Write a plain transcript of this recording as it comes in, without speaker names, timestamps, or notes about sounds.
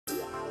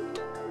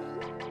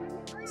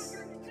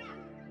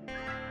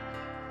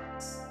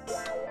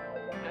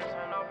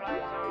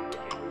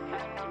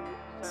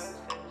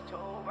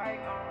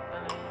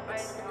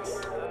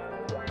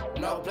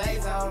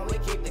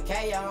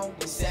K on.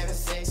 These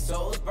 7.6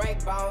 tools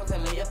break bones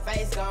and leave your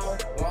face gone.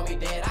 Want me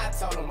dead, I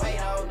told him wait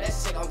on. That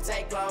shit gon'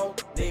 take long.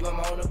 Leave him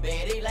on the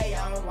bed, he lay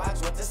on. Watch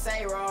what to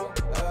say wrong.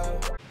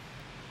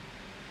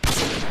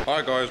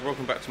 Hi guys,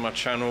 welcome back to my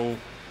channel.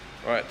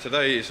 Right,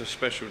 today is a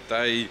special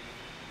day.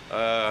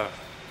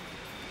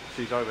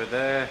 She's over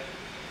there.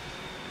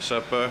 It's her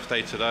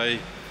birthday today,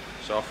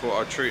 so I thought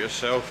I'd treat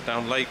herself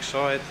down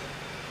lakeside.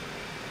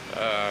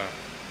 Yeah,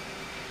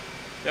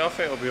 I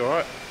think it'll be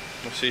alright.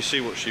 Let's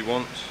see what she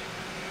wants.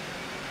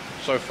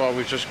 So far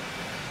we've just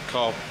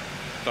done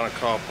a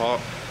car park.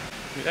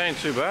 It ain't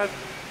too bad.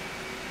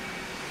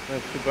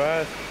 Ain't too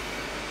bad.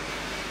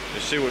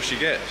 Let's see what she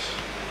gets.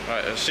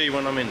 Right, let's see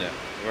when I'm in there.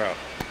 We're out.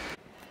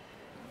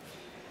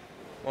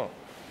 What?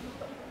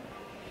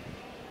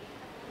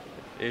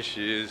 Here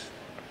she is.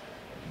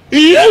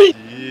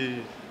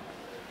 Yeah.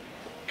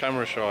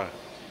 Camera shy.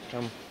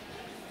 Come.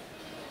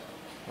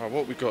 Right,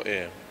 what we got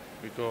here?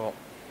 We got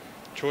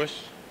Choice.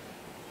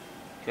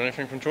 Do you want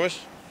anything from Choice?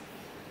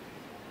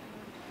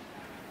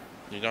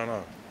 You don't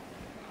know.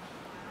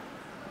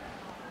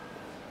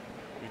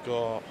 We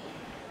got.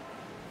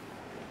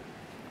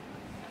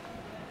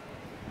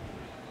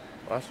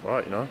 That's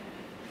right, you know.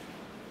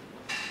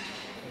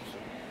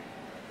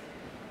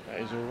 That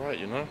is alright,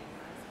 you know.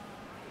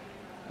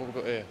 What we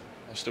got here?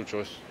 That's still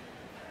Choice.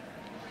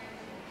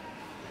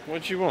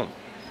 What do you want?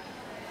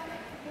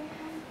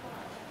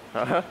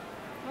 Huh?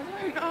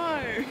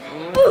 I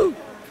don't know.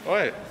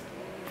 Wait.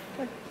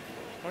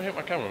 Don't hit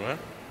my camera, man.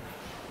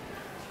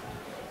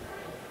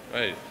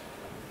 Hey.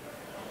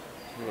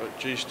 You got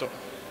G-stop.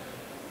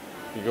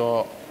 You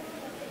got.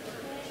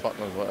 Fuck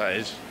knows what that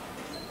is.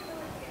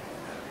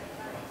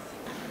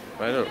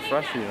 They look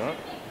flashy, you know.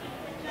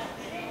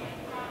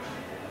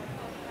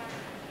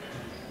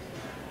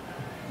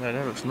 Man,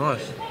 that looks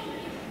nice.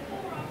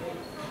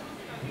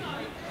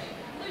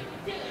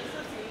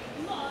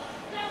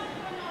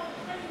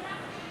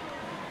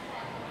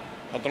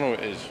 I don't know what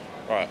it is.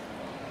 Right.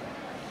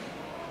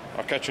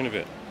 I'll catch you in a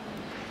bit.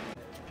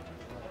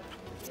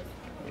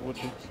 What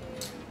do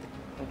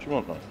you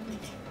want, man?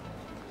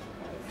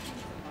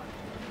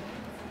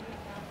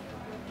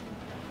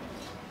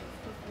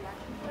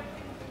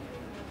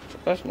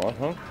 That's nice,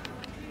 huh?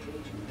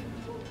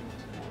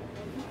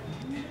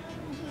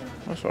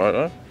 That's alright,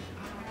 though.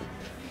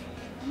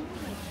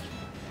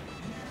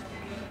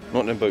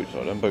 Not them boots,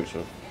 though. Them boots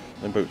are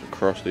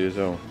crusty as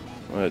hell.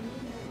 Right.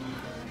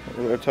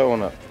 Look at the toe on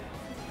that.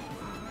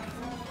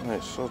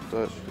 Mate, sod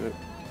that shit.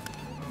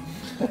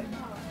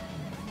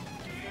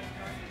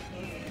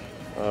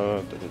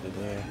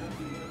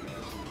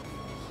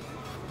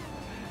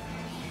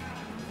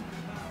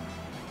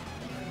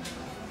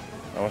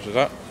 How much is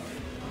that?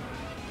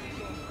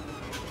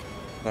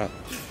 That.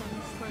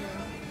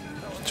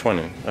 It's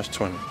 20. That's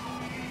 20. Not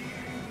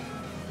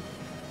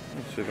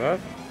too bad.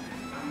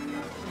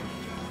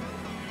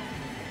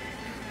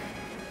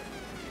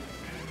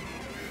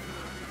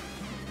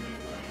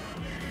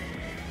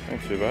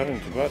 Ain't too bad,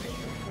 ain't too bad.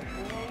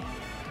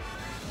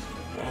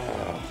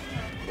 Oh,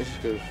 this is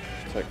going to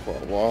take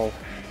quite a while.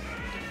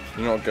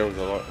 You know what girls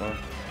are like, man?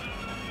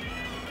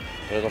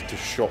 They love to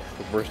shop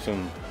for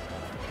Britain.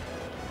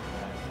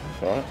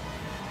 That's alright.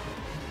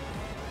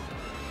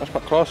 That's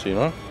quite classy, you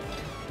know?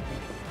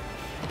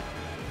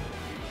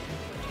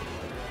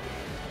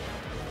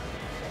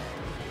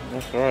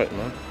 That's alright,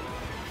 man.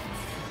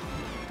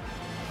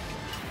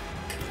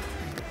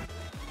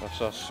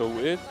 That's us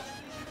sorted.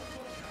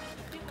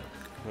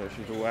 Yeah,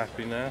 she's all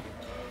happy now.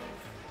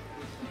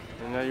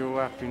 You know you're all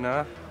happy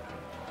now?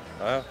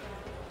 Huh?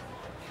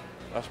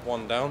 That's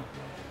one down.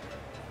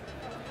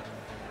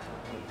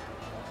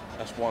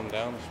 That's one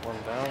down, that's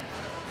one down.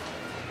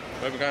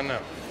 Where are we going now?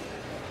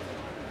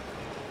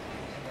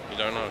 You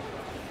don't know.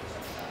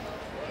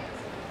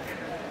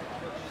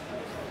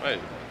 Hey.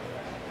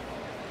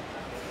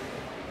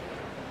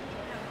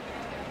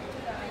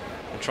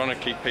 I'm trying to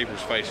keep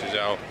people's faces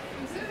out.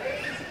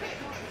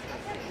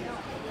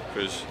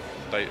 Because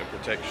data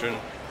protection.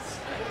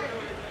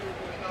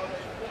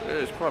 Yeah,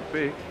 it's quite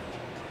big.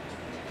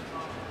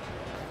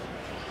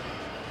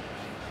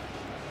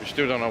 We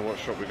still don't know what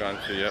shop we're going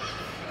to yet.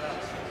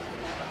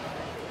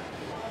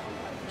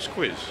 It's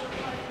quiz.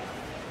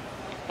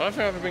 I don't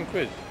think I've ever been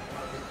quiz.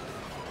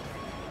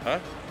 Huh?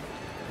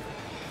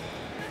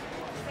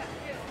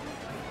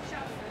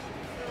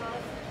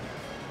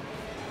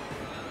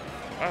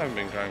 I haven't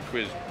been going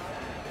quiz.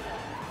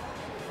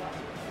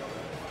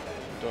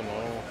 Don't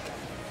know.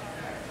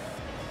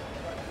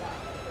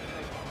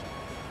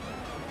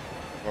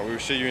 Well, we'll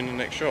see you in the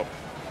next shop.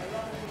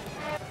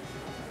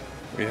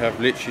 We have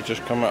literally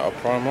just come out of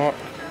Primark.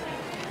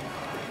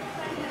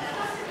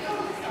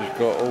 She's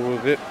got all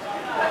of it.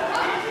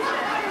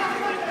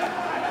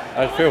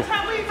 How do you feel?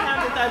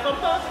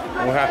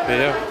 All happy,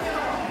 yeah?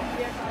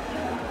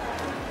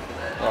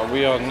 Right,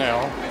 we are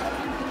now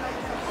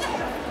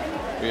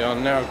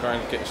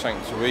going to get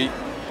something to eat.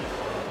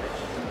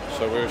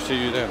 So we'll see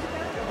you then.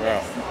 We're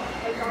out.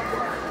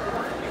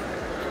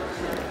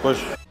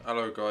 Push.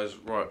 Hello guys,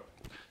 right.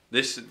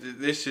 This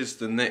is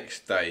the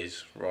next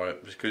days,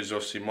 right? Because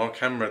obviously my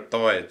camera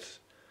died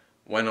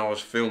when I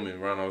was filming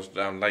when I was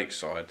down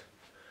Lakeside.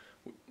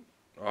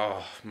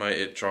 Oh, mate,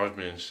 it drives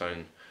me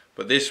insane.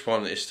 But this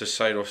one is to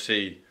say,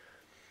 obviously,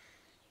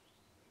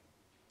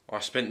 I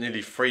spent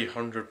nearly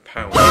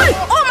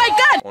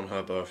 £300 on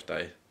her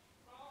birthday.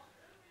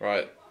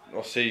 Right,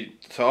 obviously,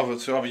 to other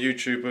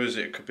YouTubers,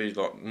 it could be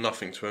like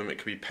nothing to them. It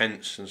could be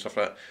pence and stuff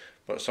like that.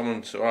 But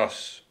someone to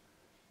us,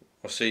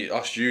 obviously,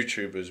 us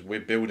YouTubers,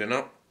 we're building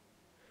up.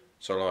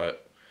 So like,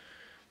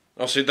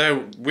 obviously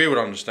we would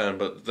understand,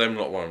 but them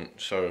lot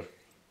won't. So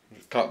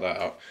cut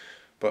that out.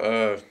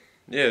 But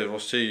yeah,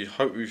 obviously,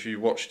 hope if you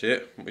watched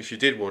it. If you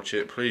did watch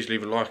it, please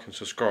leave a like and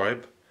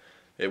subscribe.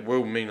 It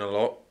will mean a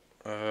lot.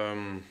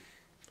 But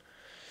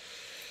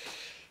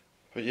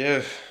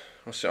yeah,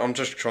 I'm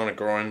just trying to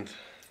grind.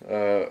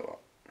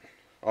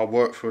 I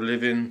work for a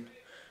living.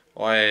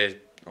 I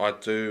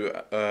do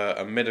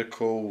I'm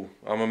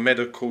a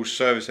medical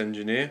service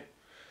engineer.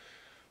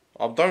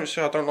 I don't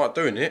say I don't like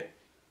doing it.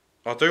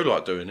 I do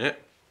like doing it,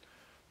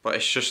 but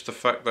it's just the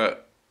fact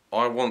that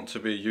I want to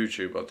be a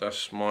YouTuber.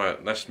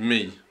 That's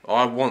me.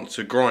 I want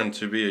to grind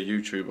to be a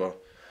YouTuber.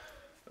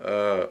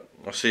 I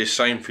see the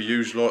same for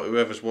you lot,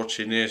 whoever's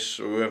watching this,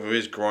 or whoever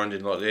is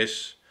grinding like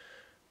this.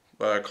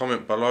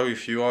 Comment below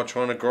if you are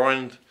trying to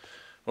grind.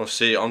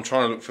 Obviously, I'm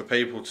trying to look for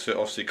people to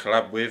obviously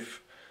collab with.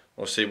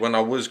 Obviously, when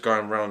I was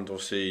going around,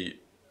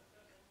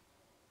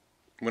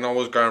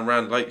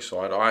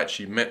 Lakeside, I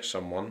actually met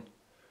someone.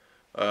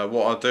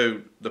 What I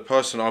do, the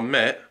person I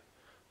met,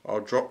 I'll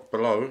drop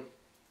below.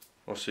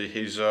 Obviously,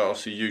 he's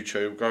obviously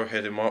YouTube. Go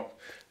head him up.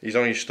 He's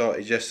only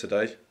started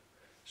yesterday,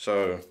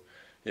 so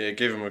yeah,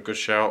 give him a good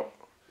shout.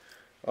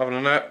 Other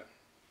than that,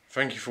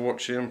 thank you for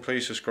watching.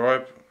 Please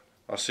subscribe.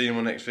 I'll see you in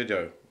my next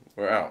video.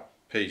 We're out.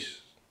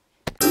 Peace.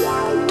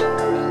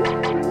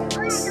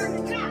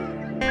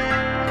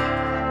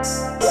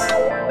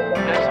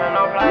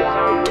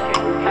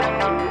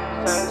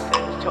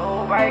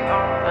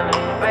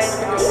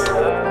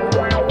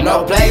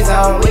 No play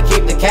zone, we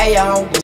keep the K on.